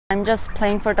I'm just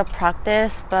playing for the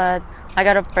practice, but I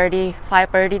got a birdie,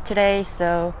 5 birdie today,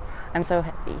 so I'm so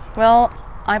happy. Well,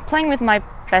 I'm playing with my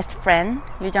best friend,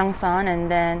 Yu Jung-sun,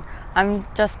 and then I'm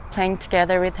just playing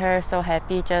together with her, so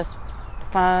happy, just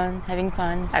fun, having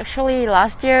fun. Actually,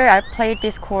 last year I played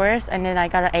this course and then I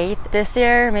got an 8th. This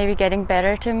year, maybe getting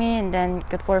better to me and then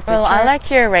good for future. Well, I like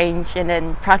here range and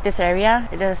then practice area.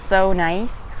 It is so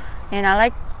nice. And I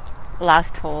like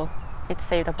last hole. It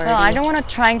saved a birdie. Well, I don't want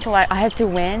to trying to like, I have to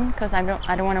win because I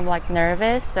don't want to like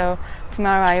nervous. So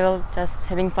tomorrow I will just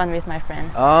having fun with my friend.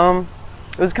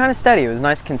 It was kind of steady. It was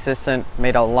nice, consistent,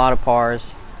 made a lot of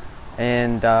pars.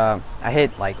 And I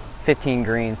hit like 15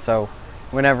 greens, so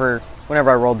whenever I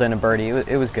rolled in a birdie,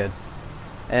 it was good.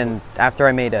 And after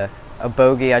I made a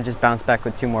bogey, I just bounced back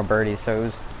with 2 more birdies, so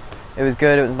it was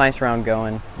good. It was a nice round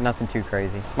going, nothing too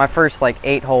crazy. My first like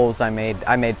 8 holes I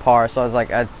made par, so I was like,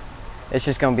 it's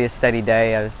just gonna be a steady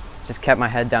day. I just kept my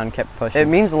head down and kept pushing. It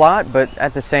means a lot, but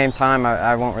at the same time,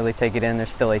 I won't really take it in. There's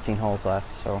still 18 holes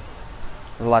left, so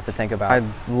there's a lot to think about. I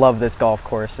love this golf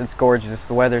course. It's gorgeous,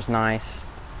 the weather's nice,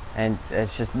 and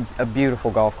it's just a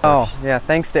beautiful golf course. Oh, yeah,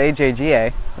 thanks to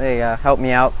AJGA. They helped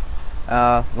me out,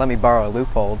 let me borrow a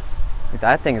loophole.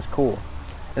 That thing is cool.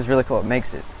 It's really cool.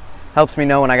 It helps me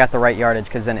know when I got the right yardage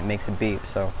because then it makes a beep,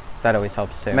 so that always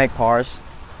helps too. Make pars,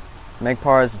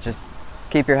 just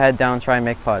keep your head down, try and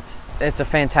make putts. It's a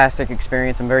fantastic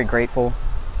experience. I'm very grateful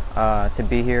to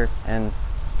be here and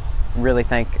really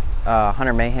thank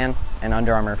Hunter Mahan and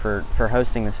Under Armour for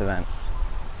hosting this event.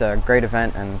 It's a great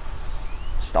event and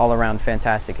just all around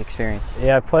fantastic experience.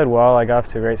 Yeah, I played well. I got off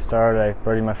to a great start. I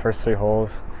birdied my first 3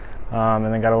 holes and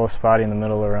then got a little spotty in the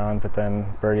middle of the round, but then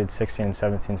birdied 16 and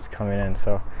 17s coming in.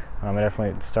 So I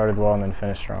definitely started well and then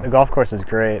finished strong. The golf course is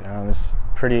great. It's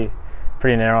pretty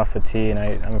narrow off the tee, and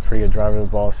I'm a pretty good driver of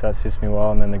the ball, so that suits me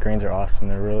well. And then the greens are awesome.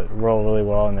 They roll really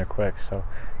well and they're quick. So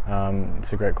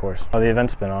it's a great course. The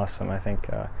event's been awesome. I think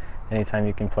anytime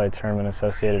you can play a tournament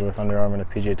associated with Under Armour and a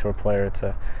PGA Tour player, it's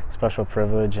a special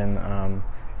privilege, and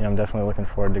I'm definitely looking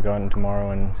forward to going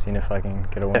tomorrow and seeing if I can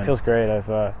get a win. It feels great.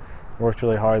 I've worked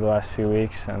really hard the last few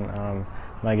weeks, and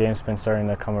my game's been starting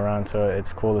to come around, so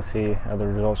it's cool to see the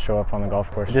results show up on the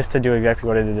golf course. Just to do exactly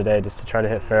what I did today, just to try to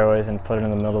hit fairways and put it in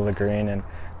the middle of the green, and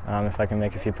if I can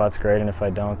make a few putts, great, and if I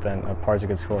don't, then a par's a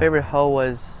good score. Favorite hole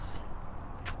was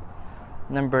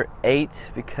number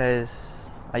 8 because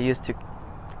I used to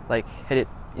like hit it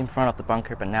in front of the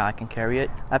bunker, but now I can carry it.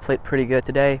 I played pretty good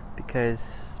today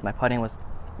because my putting was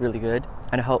really good,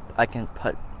 and I hope I can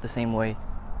putt the same way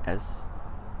as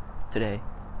today.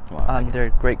 They're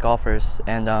great golfers,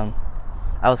 and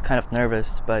I was kind of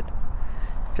nervous, but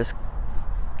just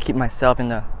keep myself in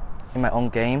my own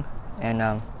game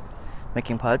and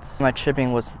making putts. My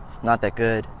chipping was not that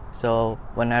good, so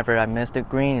whenever I miss the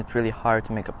green, it's really hard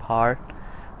to make a par.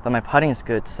 But my putting is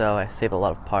good, so I save a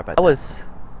lot of par. But I was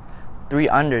 3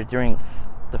 under during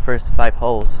the first 5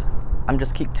 holes. I'm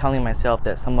just keep telling myself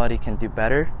that somebody can do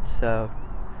better, so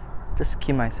just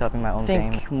keep myself in my own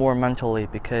game. Think more mentally,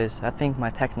 because I think my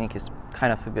technique is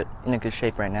kind of in a good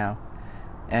shape right now,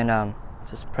 and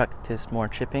just practice more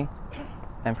chipping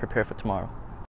and prepare for tomorrow.